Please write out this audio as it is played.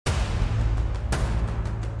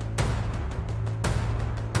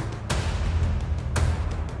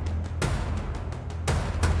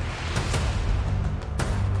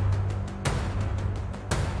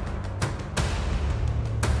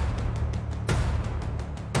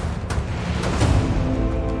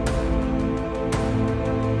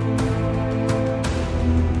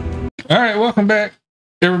right, welcome back,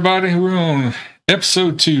 everybody. We're on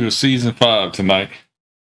episode 2 of season 5 tonight.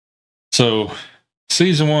 So,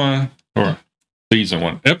 episode 1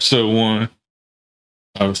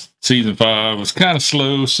 of season 5 was kind of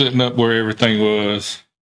slow, setting up where everything was.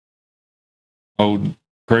 Old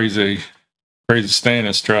crazy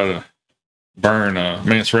Stannis tried to burn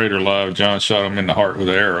Mance Rayder alive. John shot him in the heart with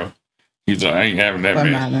an arrow. He's like, I ain't having that,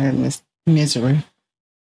 man. Misery.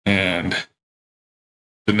 And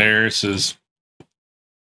Daenerys is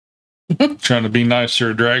trying to be nice to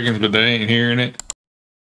her dragons, but they ain't hearing it.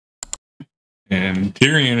 And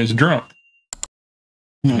Tyrion is drunk.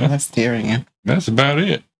 No, that's Tyrion. That's about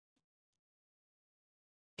it.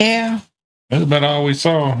 Yeah. That's about all we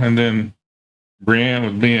saw. And then Brienne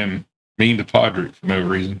was being mean to Podrick for no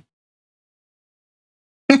reason.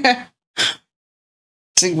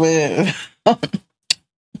 She would.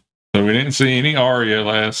 So we didn't see any Arya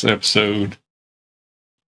last episode.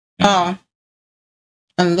 And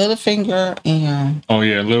Littlefinger and... Oh,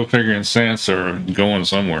 yeah, Littlefinger and Sansa are going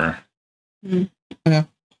somewhere. Yeah.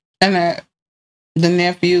 And the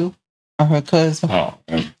nephew or her cousin.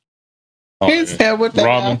 He's there with that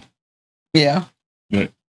Robin. guy. Yeah.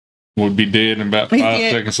 That would be dead in about 5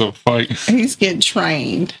 seconds of a fight. He's getting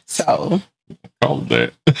trained, so... Called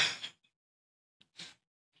that.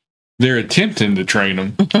 They're attempting to train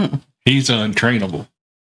him. He's untrainable.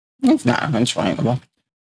 He's not untrainable.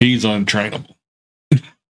 He's untrainable.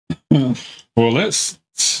 Well, let's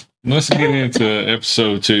get into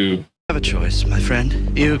episode 2. You have a choice, my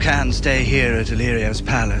friend. You can stay here at Ellaria's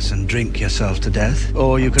palace and drink yourself to death,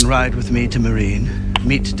 or you can ride with me to Marine,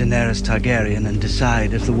 meet Daenerys Targaryen, and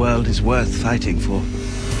decide if the world is worth fighting for.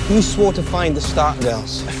 You swore to find the Stark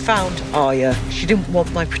girls. I found Arya. She didn't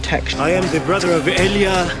want my protection. I am the brother of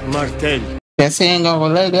Elia Martell. Guess he ain't gonna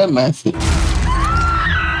relay that message.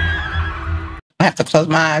 I have to close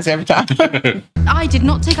my eyes every time. I did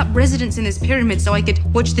not take up residence in this pyramid so I could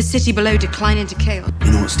watch the city below decline into chaos.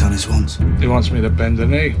 You know what Stannis wants? He wants me to bend the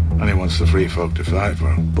knee, and he wants the free folk to fight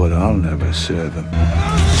for him. But I'll never serve him.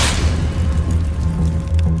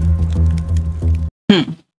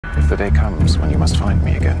 If the day comes when you must find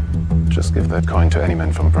me again, just give that coin to any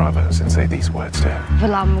man from Braavos and say these words to him.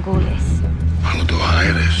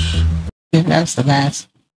 Yeah, that's the last.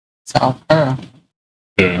 So, her.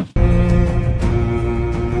 Yeah.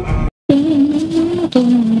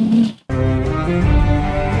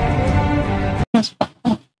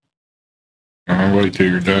 I'll wait till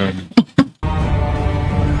you're done.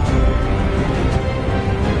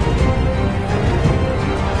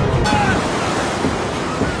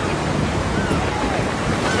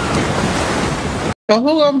 So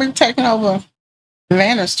who gonna be taking over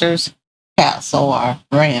Lannister's castle or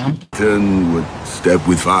Ram? Turn would step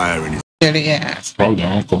with fire in his Dirty ass. Probably the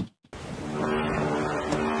uncle.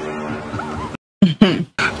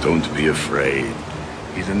 Don't be afraid.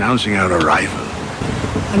 He's announcing our arrival.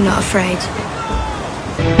 I'm not afraid.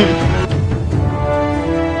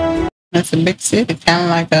 That's a big city, kind of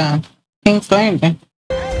like King's Landing.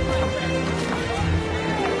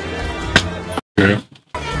 Yeah.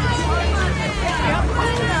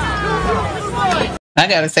 I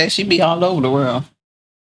gotta say, she be all over the world.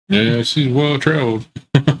 Yeah, she's well traveled.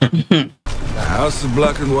 The House of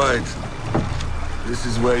Black and White. This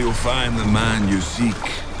is where you'll find the man you seek.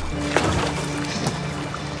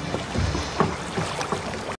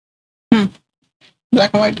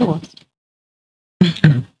 Black and white doors.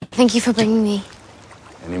 Thank you for bringing me.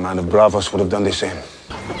 Any man of Braavos would have done the same.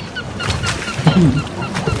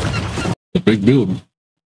 A big building.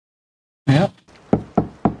 Yep.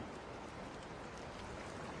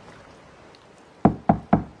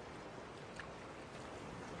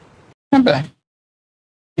 I'm back.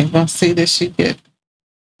 You gonna see this shit get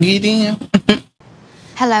in?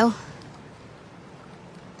 Hello.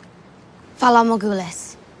 Fala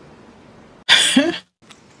Morgulis.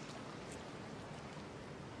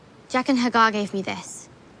 Jack and Hagar gave me this.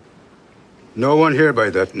 No one here by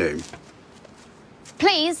that name.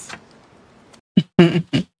 Please.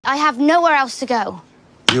 I have nowhere else to go.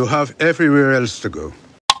 You have everywhere else to go.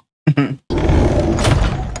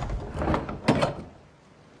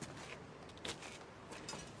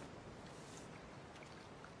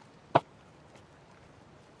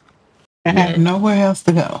 I have nowhere else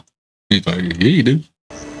to go. He's like, yeah, you do.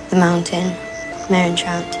 The mountain,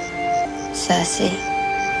 Merentrout, Cersei.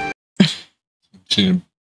 She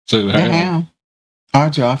said that. Damn. Our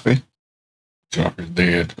Joffrey. Joffrey's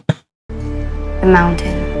dead. The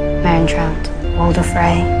mountain, Merentrout, Walder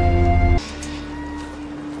Frey.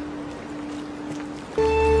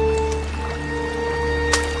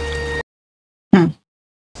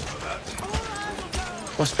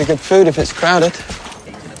 Must be good food if it's crowded.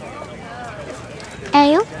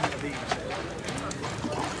 Ale?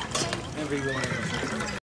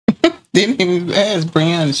 Didn't even ask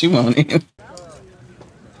Brienne if she wanted him.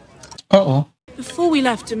 Uh-oh. Before we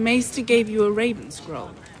left, a maester gave you a raven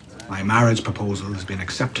scroll. My marriage proposal has been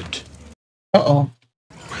accepted. Uh-oh.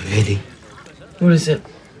 My lady. What is it?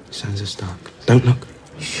 Sansa Stark. Don't look.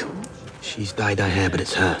 Sure. She's dyed her hair, but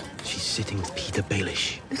it's her. She's sitting with Peter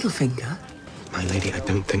Baelish. Littlefinger. My lady, I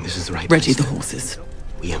don't think this is the right Ready place. the horses.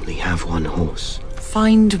 We only have one horse.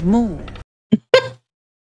 Find more.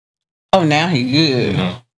 Oh, now he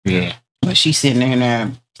good. Yeah. But she's sitting there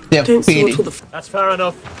now. That's fair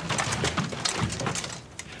enough.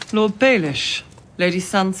 Lord Baelish, Lady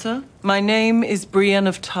Sansa, my name is Brienne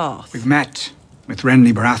of Tarth. We've met with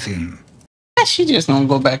Renly Baratheon. She just gonna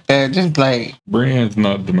go back there, just like... Brienne's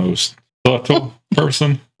not the most subtle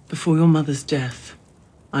person. Before your mother's death,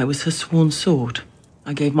 I was her sworn sword.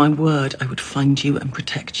 I gave my word I would find you and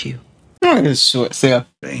protect you. Oh, this short self.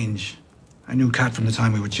 Strange. I knew Kat from the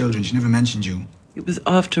time we were children. She never mentioned you. It was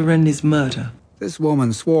after Renly's murder. This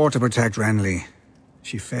woman swore to protect Renly.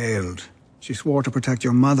 She failed. She swore to protect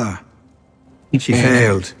your mother. She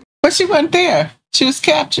failed. But she wasn't there. She was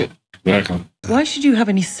captured. Exactly. Why should you have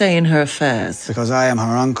any say in her affairs? Because I am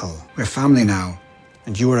her uncle. We're family now.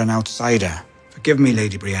 And you are an outsider. Forgive me,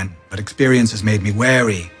 Lady Brienne, but experience has made me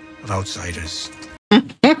wary of outsiders.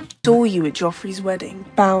 Saw you at Joffrey's wedding,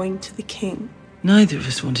 bowing to the king. Neither of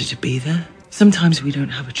us wanted to be there. Sometimes we don't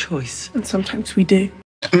have a choice. And sometimes we do.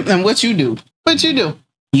 And what you do? What you do?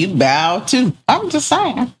 You bow too. I'm just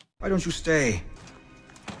saying. Why don't you stay?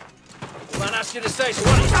 Man asked you to say so.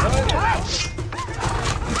 What?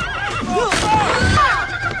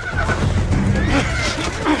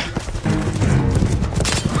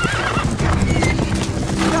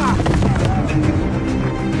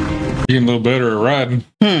 Getting a little better at riding.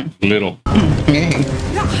 Little. Yeah.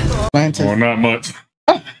 Well, not much.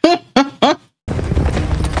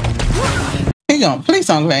 Please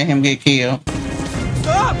don't let him get killed.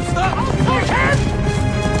 Stop!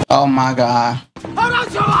 Oh my God. Hold on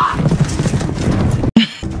to her!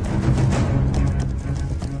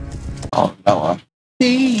 Oh Lord.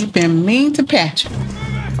 See, you've been mean to Patrick.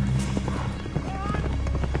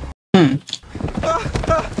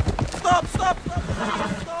 Stop!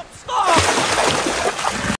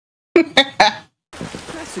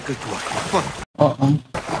 That's a good boy. Uh-oh.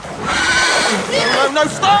 No,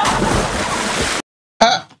 stop!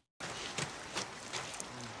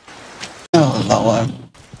 Oh Lord.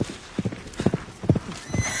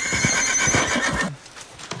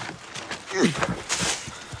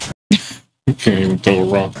 You can't even throw a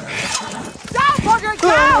rock. Stop, fucker,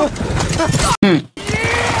 go!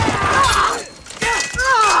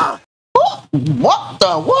 What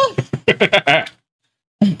the what?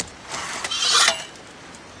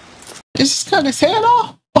 Just cut his head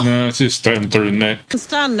off? No, it's just stabbing through the neck.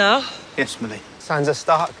 Stand now. Yes, my lady. Sansa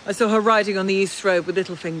Stark. I saw her riding on the east road with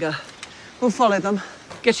Littlefinger. We'll follow them.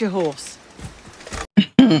 Get your horse.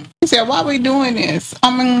 He said, why are we doing this?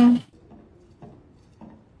 I mean...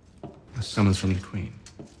 A summons from the Queen.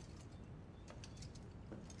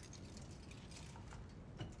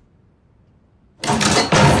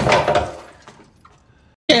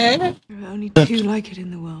 Yeah. There are only two like it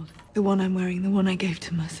in the world. The one I'm wearing, the one I gave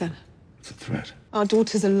to Marcella. It's a threat. Our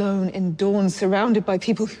daughter's alone in Dawn, surrounded by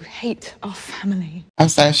people who hate our family. I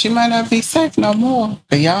said, she might not be safe no more.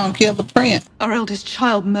 But y'all don't kill the prince. Our eldest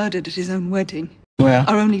child murdered at his own wedding. Well,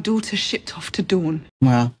 Our only daughter shipped off to Dawn.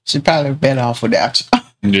 well, she's probably better off without you.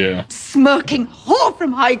 Yeah. Smirking whore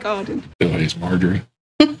from Highgarden. Still hates Marjorie.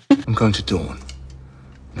 I'm going to Dawn.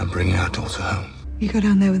 And I'm bringing our daughter home. You go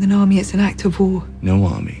down there with an army, it's an act of war. No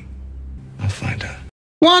army. I'll find her.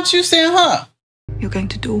 Why don't you send her? You're going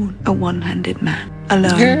to Dawn, a one-handed man,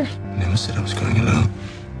 alone. Girl. I never said I was going alone.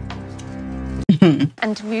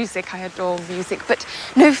 And music, I adore music, but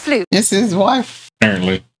no flute. This is his wife.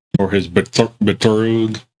 Apparently. Or his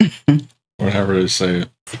betrothed. Whatever they say it.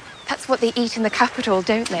 That's what they eat in the capital,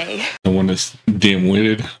 don't they? The one that's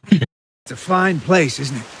dim-witted. It's a fine place,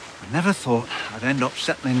 isn't it? I never thought I'd end up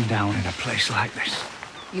settling down in a place like this.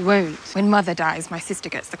 You won't. When Mother dies, my sister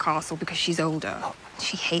gets the castle because she's older.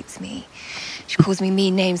 She hates me. She calls me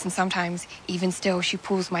mean names, and sometimes, even still, she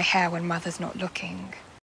pulls my hair when Mother's not looking.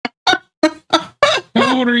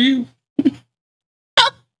 How old are you?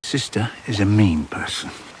 Sister is a mean person.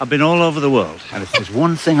 I've been all over the world, and if there's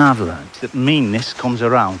one thing I've learned, that meanness comes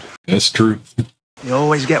around. That's true. You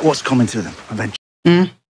always get what's coming to them,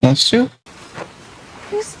 eventually. That's true.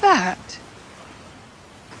 Who's that?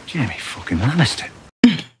 Jaime fucking Lannister.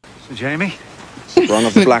 So, Jaime, Run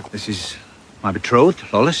of the Black. this is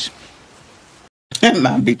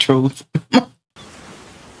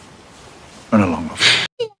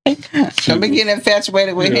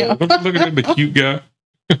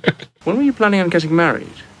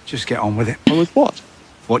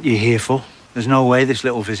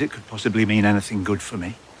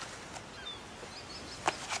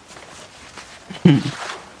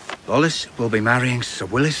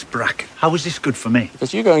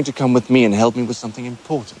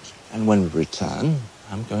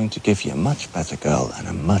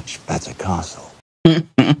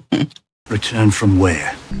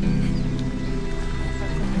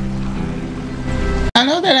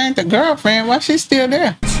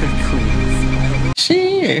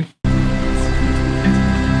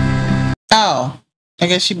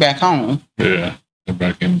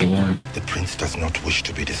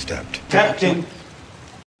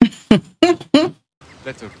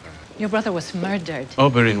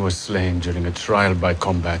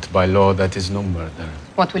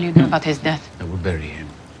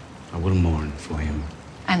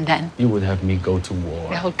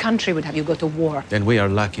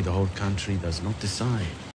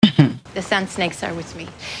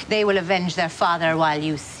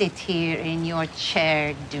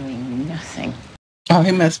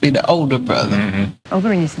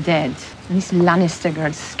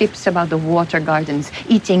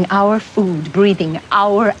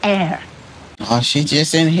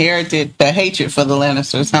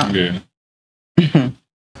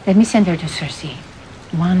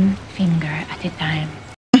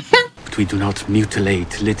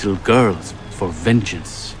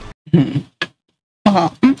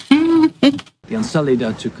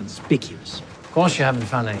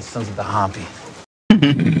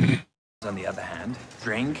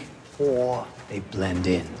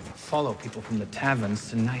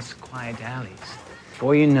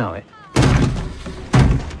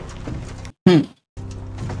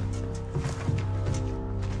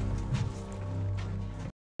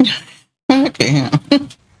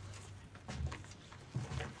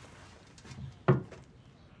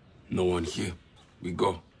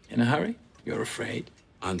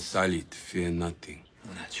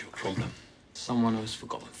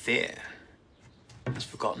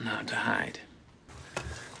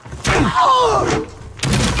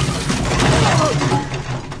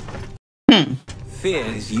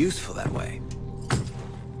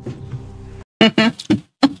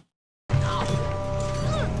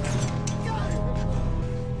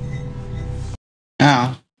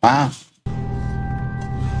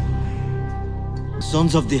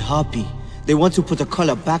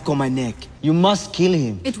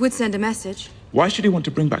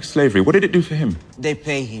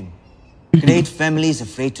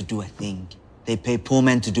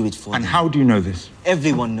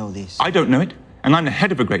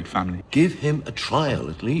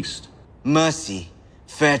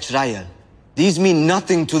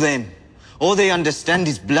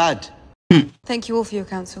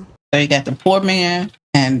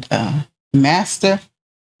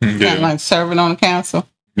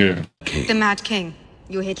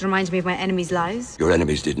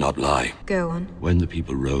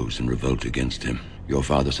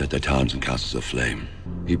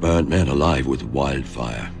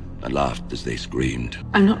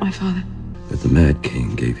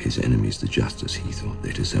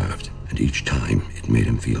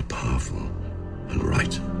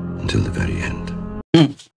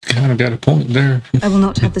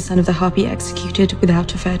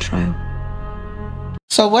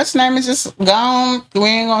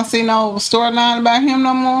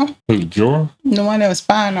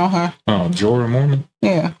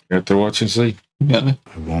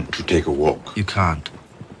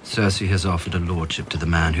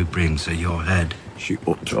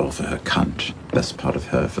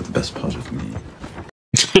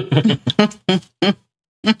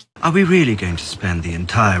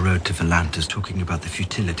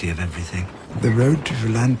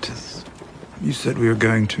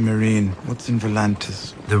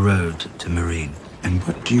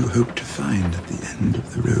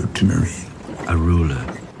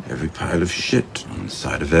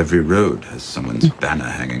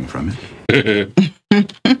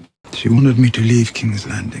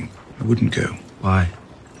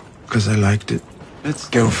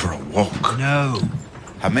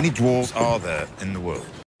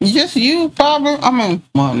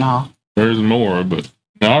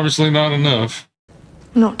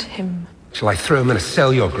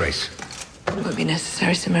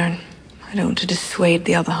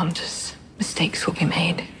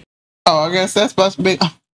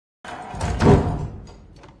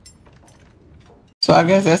So I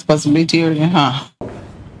guess that's supposed to be Tyrion, huh?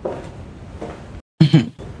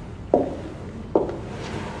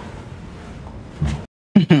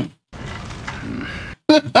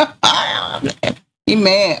 He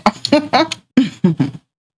mad.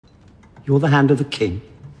 You're the hand of the king?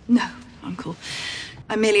 No, Uncle.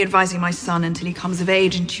 I'm merely advising my son until he comes of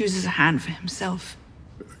age and chooses a hand for himself.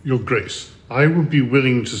 Your Grace, I would be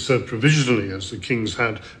willing to serve provisionally as the king's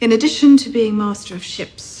hand. In addition to being master of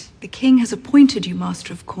ships, the king has appointed you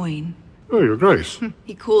master of coin. Oh, Your Grace.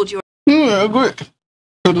 He called you... Yeah, good.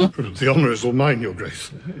 The honor is all mine, Your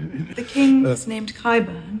Grace. The king has named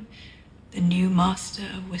Qyburn the new master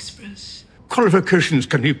of whispers. Qualifications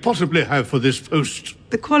can he possibly have for this post?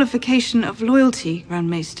 The qualification of loyalty, Grand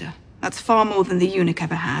Maester. That's far more than the eunuch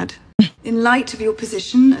ever had. In light of your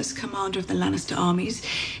position as commander of the Lannister armies,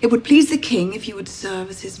 it would please the king if you would serve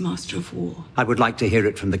as his master of war. I would like to hear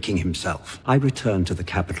it from the king himself. I returned to the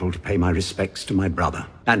capital to pay my respects to my brother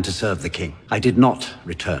and to serve the king. I did not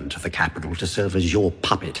return to the capital to serve as your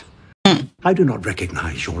puppet. I do not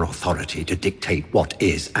recognize your authority to dictate what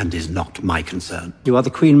is and is not my concern. You are the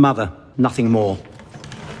Queen Mother, nothing more.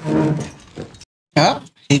 Oh,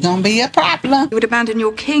 he gonna be a problem. You would abandon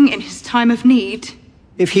your king in his time of need.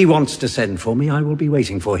 If he wants to send for me, I will be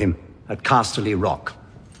waiting for him at Casterly Rock.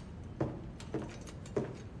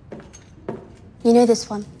 You know this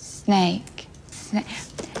one? Snake.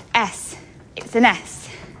 S. It's an S.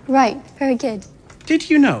 Right, very good. Did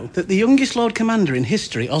you know that the youngest Lord Commander in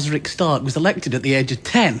history, Osric Stark, was elected at the age of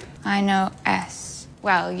 10? I know S.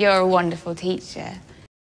 Well, you're a wonderful teacher.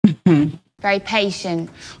 Very patient.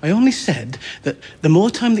 I only said that the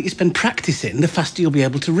more time that you spend practicing, the faster you'll be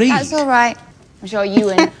able to read. That's all right. I'm sure you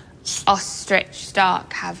and Ostrich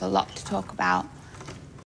Stark have a lot to talk about.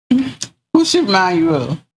 Who should remind you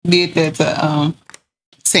of? Did that to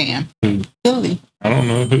Sam. Billy. I don't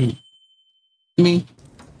know who. Me.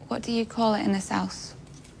 What do you call it in the South?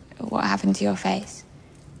 What happened to your face?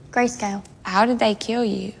 Grayscale. How did they kill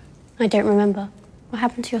you? I don't remember. What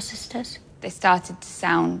happened to your sisters? They started to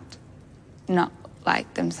sound not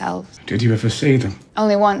like themselves. Did you ever see them?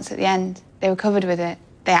 Only once at the end. They were covered with it.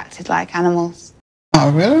 They acted like animals.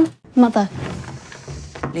 Oh, really? Mother.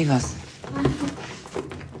 Leave us.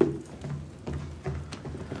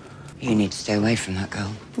 You need to stay away from that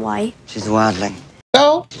girl. Why? She's a wildling.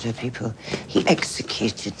 No. To the people he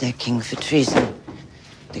executed their king for treason.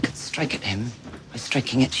 They could strike at him by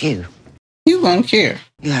striking at you. You won't care.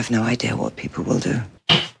 You have no idea what people will do.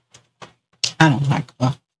 I don't like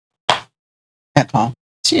her at all.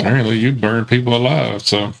 Apparently you burned people alive,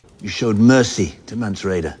 so... You showed mercy to Mance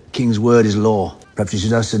Rayder. King's word is law. Perhaps you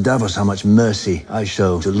should ask Sir Davos how much mercy I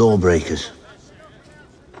show to lawbreakers.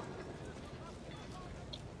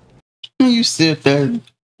 You sit there,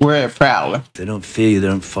 wear a prowler. If they don't fear you, they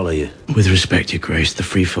don't follow you. With respect, Your Grace, the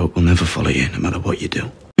free folk will never follow you, no matter what you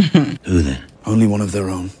do. Who then? Only one of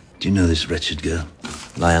their own. Do you know this wretched girl?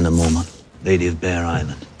 Lyanna Mormont, Lady of Bear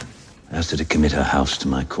Island. I asked her to commit her house to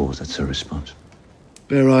my cause. That's her response.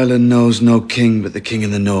 Bear Island knows no king but the king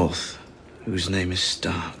in the north, whose name is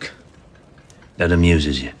Stark. That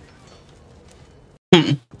amuses you.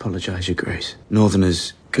 Apologise, Your Grace.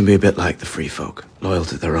 Northerners can be a bit like the free folk, loyal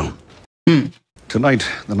to their own. Tonight,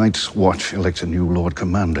 the Night's Watch elects a new Lord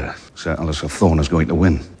Commander. Sir Alistair Thorne is going to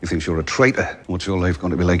win. He thinks you're a traitor. What's your life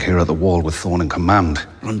going to be like here at the Wall with Thorne in command?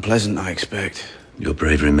 Unpleasant, I expect. Your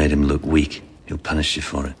bravery made him look weak. He'll punish you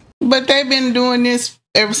for it. But they've been doing this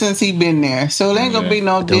ever since he been there, so it ain't gonna be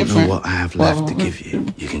no different. I don't know what I have left to give you.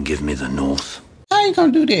 You can give me the North. How you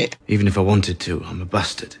gonna do that? Even if I wanted to, I'm a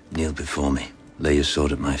bastard. Kneel before me. Lay your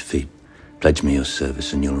sword at my feet. Pledge me your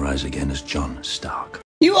service and you'll rise again as Jon Stark.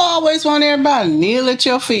 You always want everybody to kneel at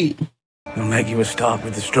your feet. I'll make you a Stark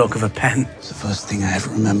with the stroke of a pen. It's the first thing I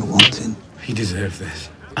ever remember wanting. You deserve this.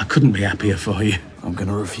 I couldn't be happier for you. I'm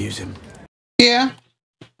gonna refuse him. Yeah.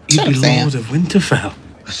 You'd be Lord of Winterfell.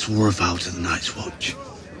 I swore a vow to the Night's Watch.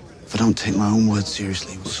 If I don't take my own word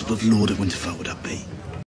seriously, what sort of Lord of Winterfell would I be?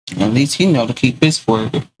 At least he know to keep his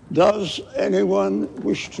word. Does anyone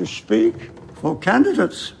wish to speak for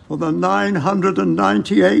candidates for the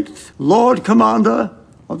 998th Lord Commander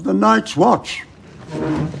of the Night's Watch?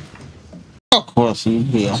 Of course he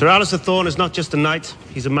will. Sir Alistair Thorne is not just a knight,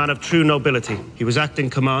 he's a man of true nobility. He was acting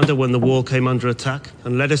commander when the wall came under attack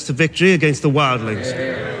and led us to victory against the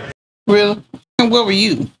wildlings. Really? And where were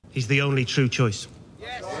you? He's the only true choice.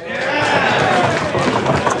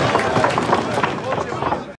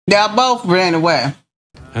 They both ran away.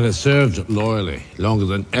 And has served loyally longer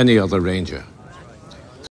than any other ranger.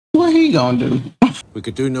 What he gonna do? We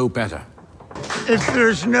could do no better. If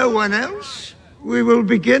there's no one else, we will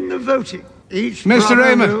begin the voting. Each Mr. brother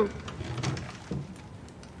Raymond. will-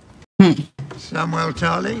 Samuel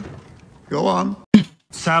Tarly, go on.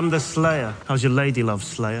 Sam the Slayer. How's your lady love,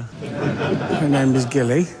 Slayer? Her name is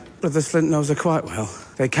Gilly. Brother Slint knows her quite well.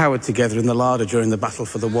 They cowered together in the larder during the battle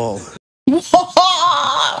for the wall.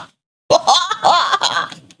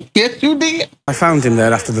 Yes, you did. I found him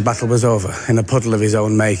there after the battle was over, in a puddle of his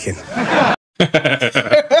own making.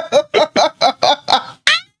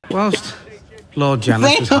 Whilst Lord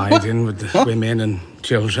Janet was hiding with the women and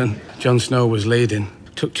children, Jon Snow was leading,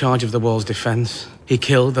 took charge of the wall's defence. He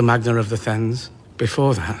killed the Magna of the Thanes.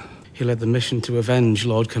 Before that, he led the mission to avenge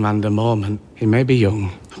Lord Commander Mormont. He may be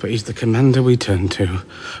young, but he's the commander we turned to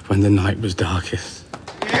when the night was darkest.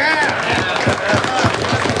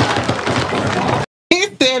 He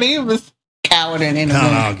said he was cowarding in a Can't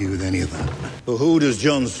minute. argue with any of that. But who does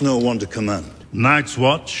Jon Snow want to command? Night's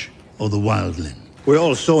Watch or the Wildling? We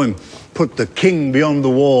all saw him put the king beyond the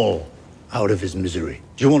wall out of his misery.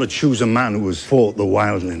 Do you want to choose a man who has fought the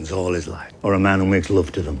Wildlings all his life, or a man who makes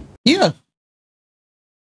love to them? Yeah.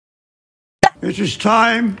 It is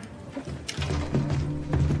time.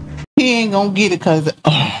 He ain't gonna get it because.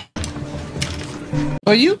 Oh.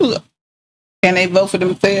 Well, you. Can they vote for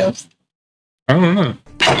themselves? I don't know.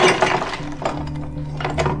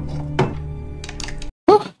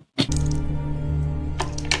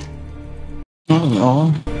 Oh,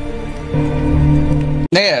 Lord.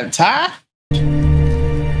 They're a tie?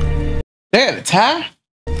 They're a tie?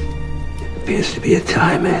 Appears to be a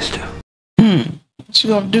tie, Master. What you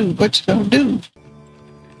gonna do? What you gonna do?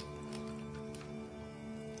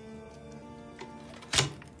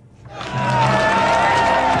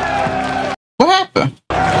 What happened?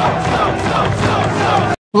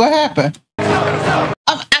 What happened?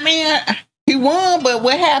 I mean, he won, but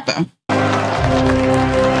what happened?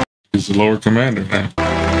 He's the Lord Commander now.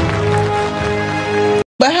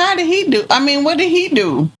 But how did he do? I mean, what did he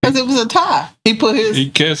do? Because it was a tie. He put his... He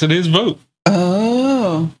casted his vote.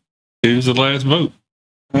 Oh. He was the last vote.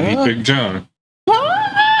 He picked John.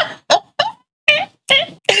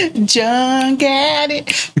 John got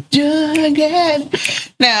it. John got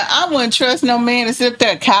it. Now, I wouldn't trust no man to sit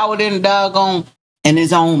there coward in the doggone in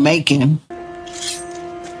his own making.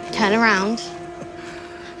 Turn around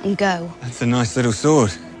and go. That's a nice little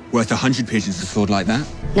sword. Worth 100 pigeons, a sword like that.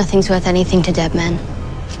 Nothing's worth anything to dead men.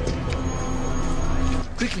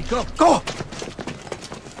 Quickly, go, go!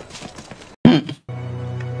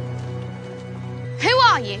 Who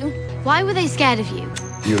are you? Why were they scared of you?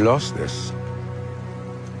 You lost this.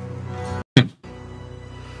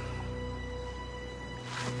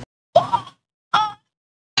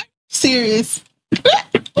 Serious.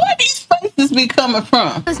 Where these faces be coming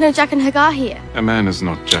from? There's no Jack and Hagar here. A man is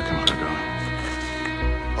not Jack and Hagar.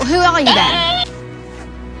 Well, who are you then?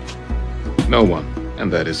 No one.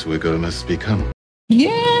 And that is who we're going to become.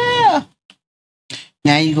 Yeah.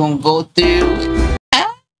 Now you're going to go through.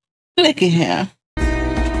 Ah, look at him.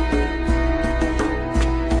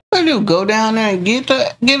 What do? Go down there and get it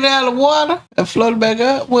out of the water and float it back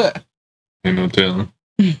up? What? Ain't no telling.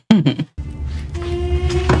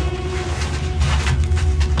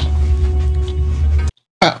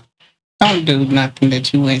 Oh, don't do nothing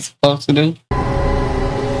that you ain't supposed to do.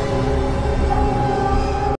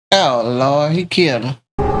 Oh, Lord, he killed her.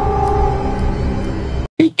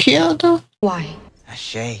 He killed her? Why?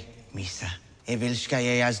 Ashe, Misa.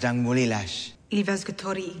 Evilskaya yazdang mulilash. Ivas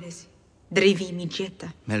gatori iles. Drivi mi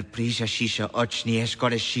jetta. Melprisha shisha ochni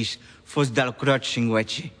eskoreshis fosdal crutching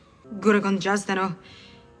wechi. Guragon jazdano.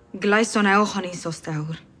 Glyson eochani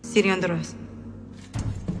sostaur. Siriandros.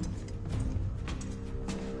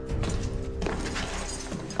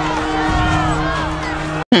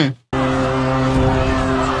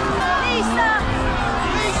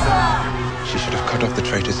 She should have cut off the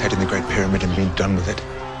traitor's head in the Great Pyramid and been done with it.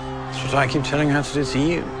 That's what I keep telling her to do to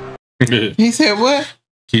you. He said what?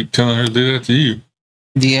 Keep telling her to do that to you.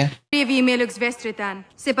 Yeah. Jevi melux vestritan.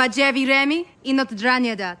 Se pa jevi remi, inot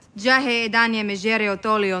dranjedat. Jahe edanje me jere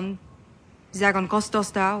otolion. Zagon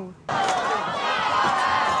kostos tau.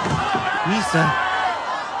 Misa.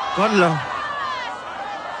 Godlo.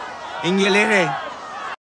 Ingelere.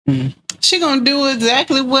 She gonna do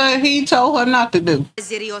exactly what he told her not to do.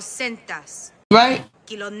 Zeriosentas. Right?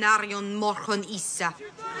 Kilonarion morgon issa.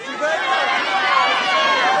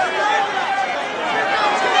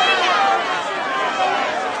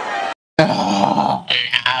 Oh,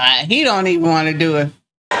 he don't even want to do it.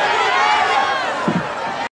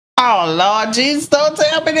 Oh, Lord Jesus, don't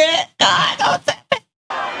tell me that. God, don't tell me.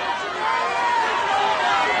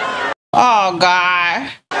 Oh,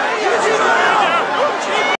 God.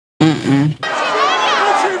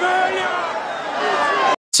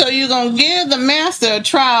 So you gonna give the master a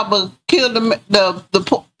trial, but kill the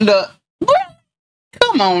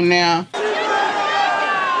Come on now.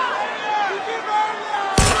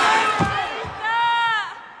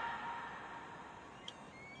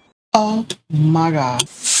 Oh my God.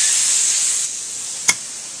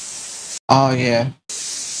 Oh yeah.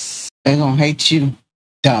 They're gonna hate you,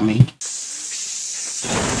 dummy.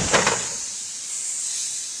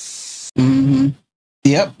 Mm-hmm.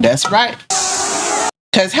 Yep, that's right.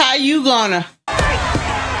 Cause how you gonna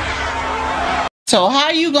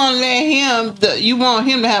let him you want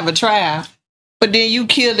him to have a trial, but then you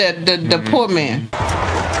kill the poor man.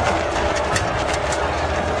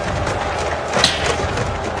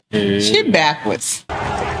 She backwards.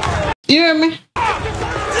 You hear me?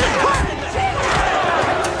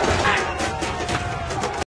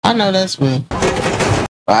 I know that's real.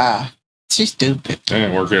 Wow. She's stupid. That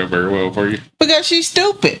didn't work out very well for you. Because she's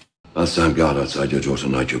stupid. I'll stand guard outside your door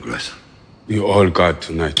tonight, Your Grace. You all guard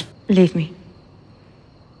tonight. Leave me.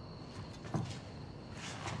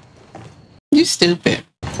 You stupid.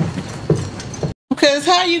 Because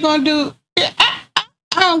how you gonna do? I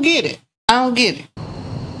don't get it. I don't get it.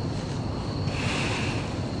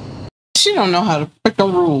 She don't know how to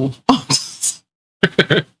freaking rule.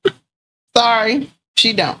 Sorry,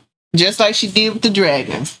 she don't. Just like she did with the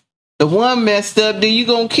dragons. The one messed up, then you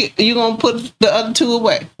gonna put the other two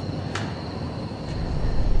away.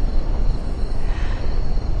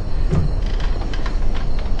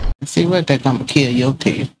 See what they're gonna kill your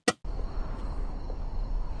team.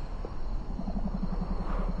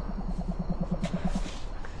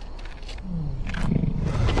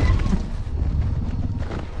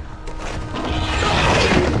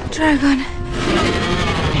 Dragon.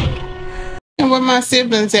 And where my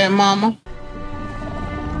siblings at, Mama?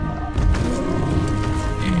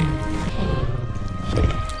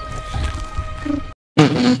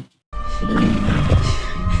 Mm-mm.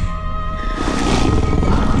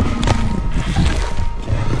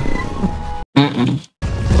 Mm-mm.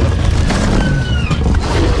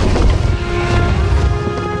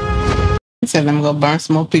 He said, "Let me go burn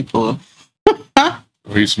some more people up."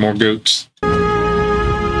 Eat some more goats.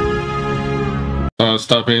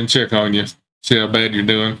 Stop in and check on you. See how bad you're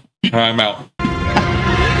doing. I'm out.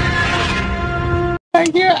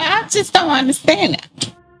 Like, yeah, I just don't understand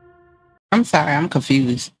it. I'm sorry, I'm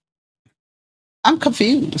confused. I'm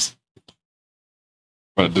confused.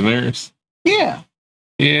 What, Daenerys? Yeah.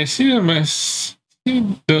 Yeah, she a mess.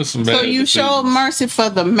 She does some bad So you decisions. showed mercy for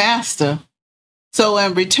the master. So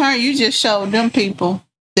in return, you just showed them people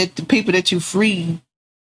that the people that you freed,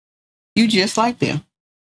 you just like them.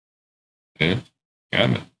 Yeah,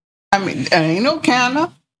 kinda. I mean, ain't no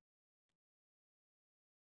kinda.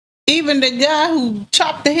 Even the guy who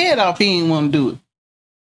chopped the head off, he didn't want to do it.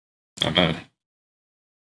 I know.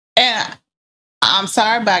 And I'm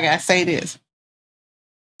sorry, but I gotta say this.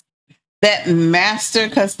 That master,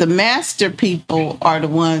 because the master people are the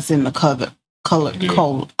ones in the colored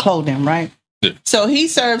clothing, right? Yeah. So he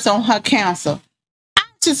serves on her council.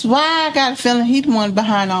 Why I got a feeling he's the one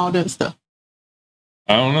behind all this stuff.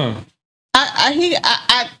 I don't know.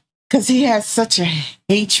 Because he has such a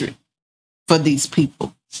hatred for these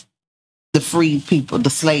people, the freed people, the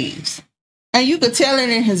slaves. And you could tell it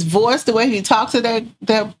in his voice, the way he talks to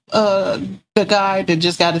the guy that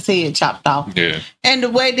just got his head chopped off. Yeah. And the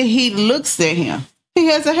way that he looks at him. He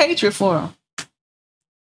has a hatred for him.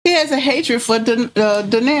 He has a hatred for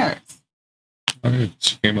Daenerys.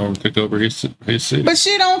 She came over and took over his city. But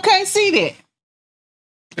she can't see that.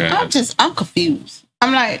 Yeah. I'm confused.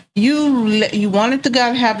 I'm like, you wanted the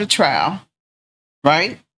guy to have the trial,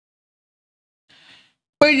 right?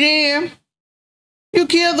 But then you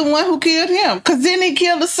killed the one who killed him. Because then he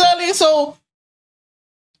killed the Sully. So,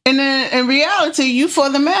 and then in reality, you for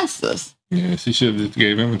the masters. Yeah, she should have just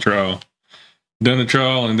gave him a trial. Done a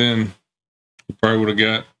trial, and then he probably would have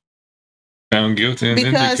got found guilty, and then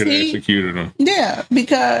they could have executed him. Yeah,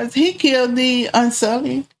 because he killed the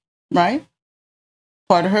Unsullied, right?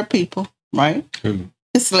 Part of her people, right? Who?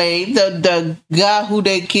 The slave, the guy who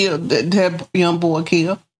they killed, that young boy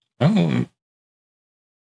killed.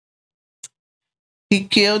 He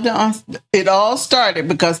killed it all started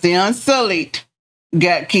because the Unsullied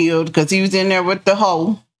got killed because he was in there with the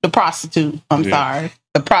prostitute.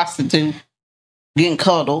 The prostitute getting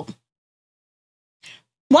cuddled.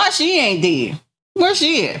 Why she ain't dead? Where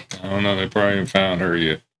she at? I don't know. They probably haven't found her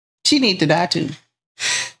yet. She need to die too.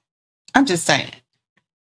 I'm just saying.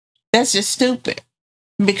 That's just stupid.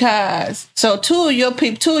 Because two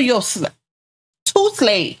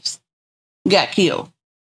slaves got killed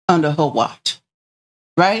under her watch.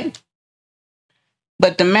 Right?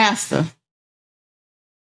 But the master,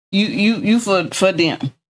 you for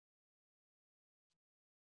them.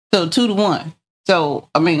 So 2-1. So,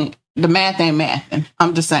 I mean, the math ain't mathing.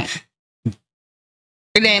 I'm just saying.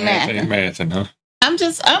 It ain't Math mathing. ain't mathing, huh? I'm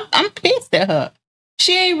pissed at her.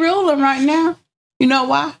 She ain't ruling right now. You know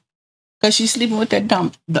why? Because she's sleeping with that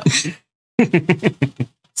dumb.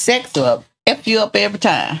 Sex up. F you up every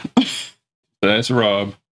time. That's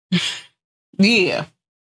Rob. Yeah.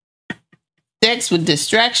 Sex would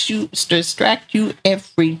distract you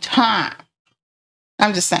every time.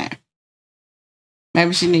 I'm just saying.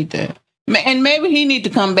 Maybe she need to, and maybe he need to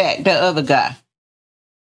come back, the other guy.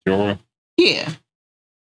 Jorah? Yeah.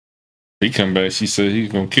 He come back, she said he's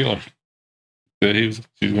going to kill her. She's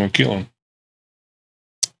going to kill him.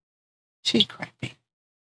 She crappy.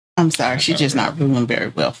 I'm sorry, she's just not ruling very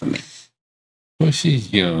well for me. Well,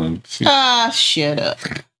 she's young. Shut up.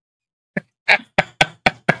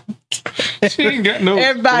 She ain't got no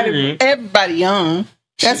everybody young.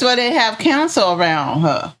 That's why they have counsel around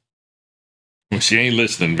her. Well, she ain't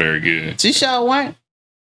listening very good. She sure weren't.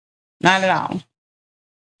 Not at all.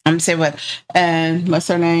 I'm saying what? And what's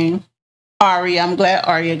her name? Arya. I'm glad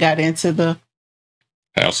Arya got into the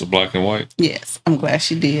House of Black and White. Yes, I'm glad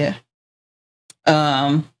she did.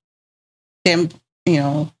 Then, you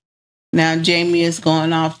know, now Jaime is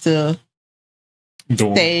going off to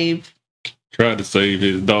try to save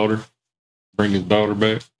his daughter, bring his daughter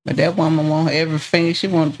back. But that woman want everything. She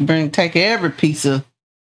wants to take every piece of.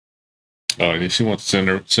 Oh, yeah, she wants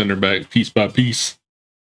to send her back piece by piece.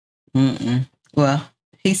 Well,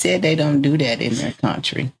 he said they don't do that in their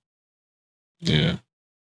country. Yeah.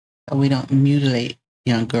 We don't mutilate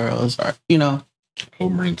young girls, or you know.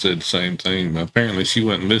 Oberyn said the same thing, but apparently she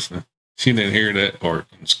wasn't listening. She didn't hear that part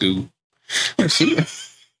in school. She heard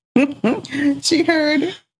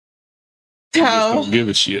it. She just don't give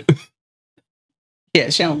a shit. Yeah,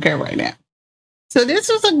 she don't care right now. So this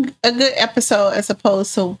was a good episode as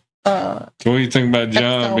opposed to. So what do you think about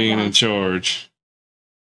Jon being in charge?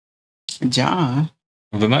 Jon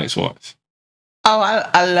of the Night's Watch. Oh,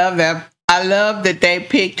 I love that. I love that they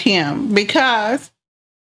picked him because,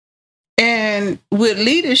 and with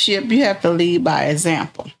leadership, you have to lead by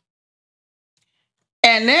example.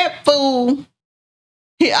 And that fool,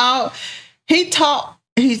 he's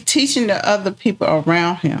teaching the other people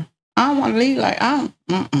around him. I don't want to lead like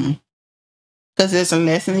because there's a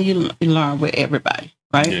lesson you learn with everybody,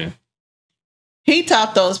 right? Yeah. He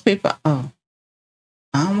taught those people, I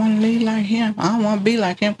don't want to lead like him. I don't want to be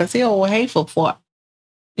like him because he's old hateful for it.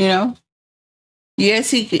 You know? Yes,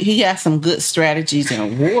 he got some good strategies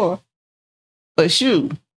in war, but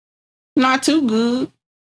shoot, not too good.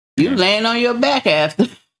 You laying on your back after.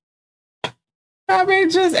 I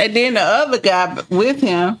mean, and then the other guy with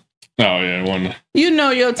him. Oh, yeah. One. You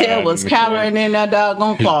know your tail was cowering in that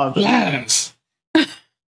doggone closet. Yes.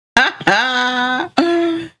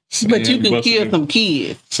 But you can kill some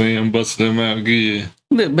kids. Sam busted them out good.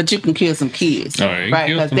 Look, but you can kill some kids, right?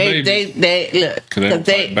 Because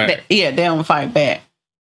they don't fight back.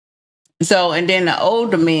 So, and then the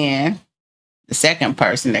older man, the second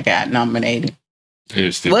person that got nominated,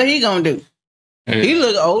 what he gonna do? Yeah. He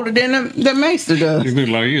look older than the Maester does. He look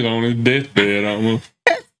like he's on his deathbed almost.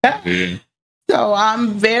 Yeah. So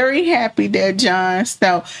I'm very happy that Jon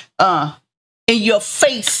Snow, in your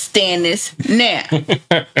face, Stannis. Now,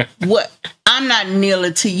 what? I'm not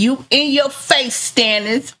kneeling to you. In your face,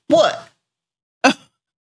 Stannis. What? That's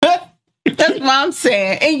what I'm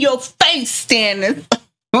saying. In your face, Stannis.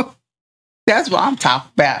 That's what I'm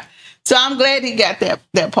talking about. So I'm glad he got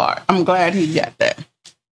that part. I'm glad he got that.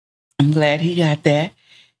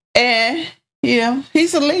 And, you know,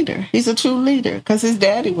 he's a leader. He's a true leader because his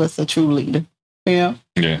daddy was a true leader. You know?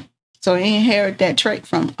 Yeah. So he inherited that trait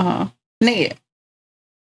from Ned.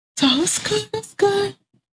 So it's good. It's good.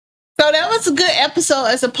 So that was a good episode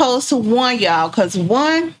as opposed to one, y'all, because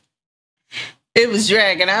one, it was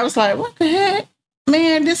dragging. I was like, what the heck?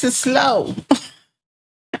 Man, this is slow.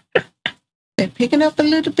 They're picking up a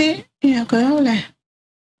little bit. Yeah, because I was like,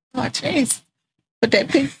 oh, jeez. But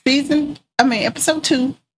that episode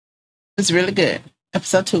 2 was really good.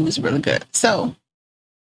 Episode 2 was really good. So,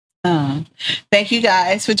 thank you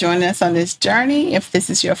guys for joining us on this journey. If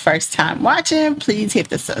this is your first time watching, please hit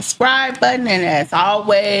the subscribe button. And as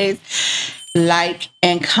always, like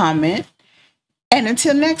and comment. And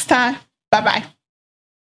until next time, bye-bye.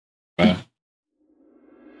 Bye.